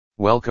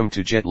Welcome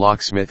to Jet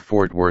Locksmith.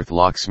 Fort Worth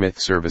locksmith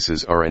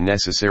services are a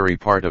necessary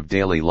part of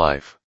daily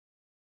life.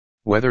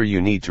 Whether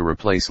you need to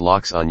replace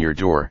locks on your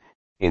door,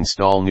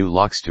 install new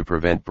locks to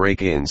prevent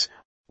break-ins,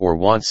 or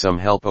want some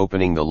help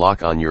opening the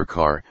lock on your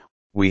car,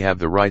 we have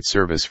the right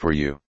service for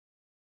you.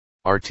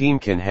 Our team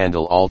can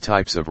handle all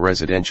types of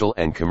residential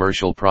and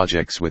commercial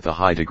projects with a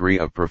high degree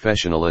of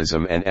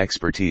professionalism and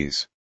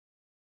expertise.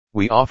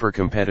 We offer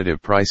competitive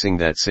pricing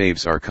that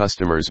saves our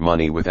customers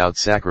money without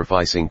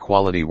sacrificing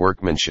quality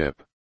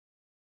workmanship.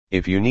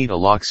 If you need a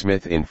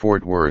locksmith in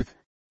Fort Worth,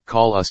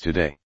 call us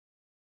today.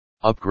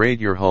 Upgrade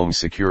your home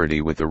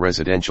security with a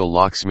residential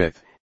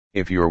locksmith.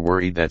 If you're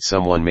worried that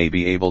someone may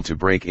be able to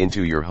break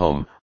into your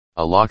home,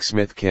 a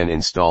locksmith can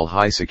install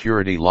high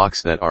security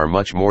locks that are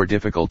much more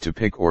difficult to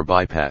pick or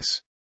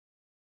bypass.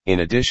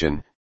 In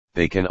addition,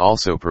 they can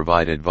also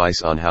provide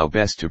advice on how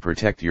best to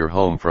protect your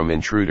home from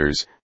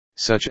intruders,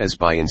 such as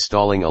by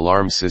installing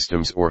alarm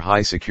systems or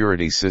high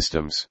security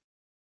systems.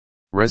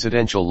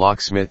 Residential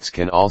locksmiths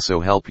can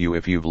also help you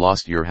if you've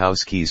lost your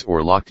house keys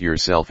or locked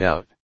yourself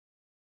out.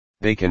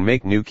 They can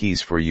make new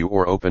keys for you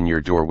or open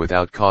your door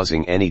without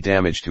causing any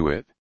damage to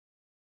it.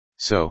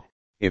 So,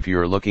 if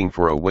you're looking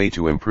for a way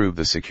to improve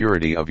the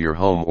security of your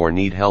home or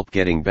need help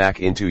getting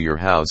back into your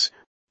house,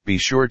 be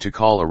sure to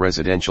call a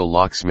residential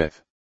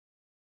locksmith.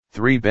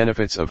 3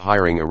 benefits of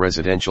hiring a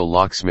residential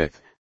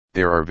locksmith.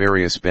 There are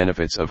various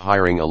benefits of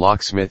hiring a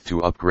locksmith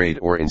to upgrade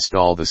or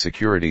install the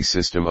security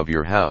system of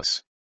your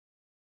house.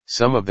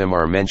 Some of them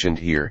are mentioned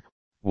here.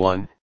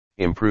 1.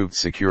 Improved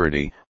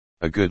security.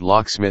 A good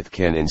locksmith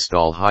can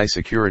install high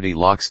security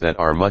locks that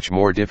are much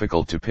more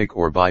difficult to pick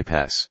or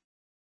bypass.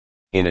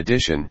 In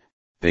addition,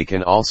 they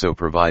can also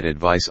provide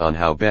advice on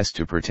how best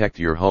to protect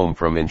your home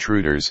from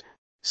intruders,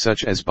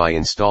 such as by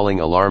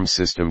installing alarm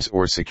systems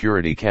or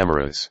security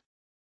cameras.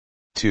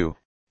 2.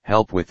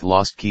 Help with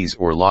lost keys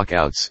or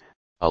lockouts.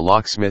 A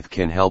locksmith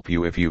can help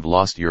you if you've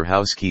lost your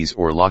house keys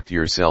or locked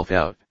yourself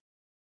out.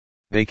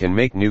 They can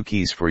make new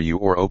keys for you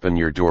or open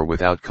your door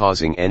without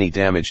causing any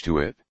damage to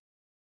it.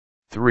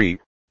 3.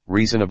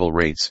 Reasonable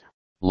rates.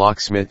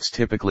 Locksmiths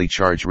typically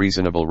charge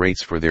reasonable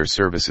rates for their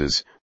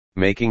services,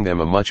 making them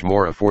a much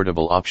more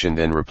affordable option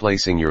than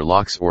replacing your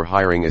locks or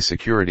hiring a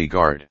security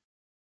guard.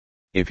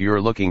 If you're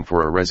looking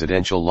for a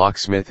residential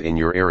locksmith in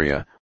your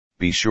area,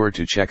 be sure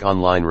to check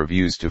online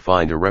reviews to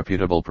find a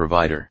reputable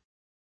provider.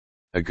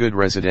 A good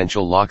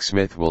residential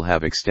locksmith will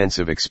have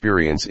extensive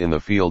experience in the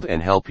field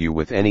and help you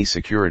with any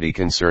security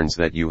concerns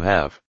that you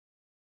have.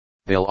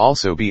 They'll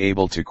also be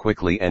able to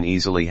quickly and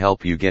easily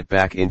help you get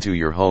back into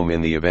your home in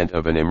the event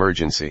of an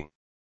emergency.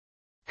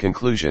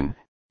 Conclusion: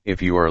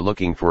 if you are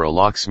looking for a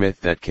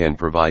locksmith that can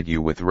provide you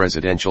with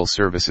residential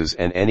services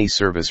and any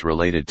service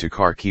related to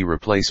car key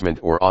replacement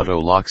or auto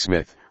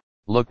locksmith,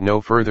 look no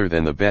further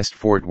than the best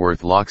Fort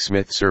Worth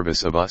locksmith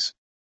service of us.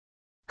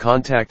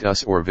 Contact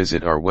us or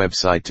visit our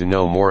website to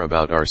know more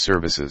about our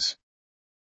services.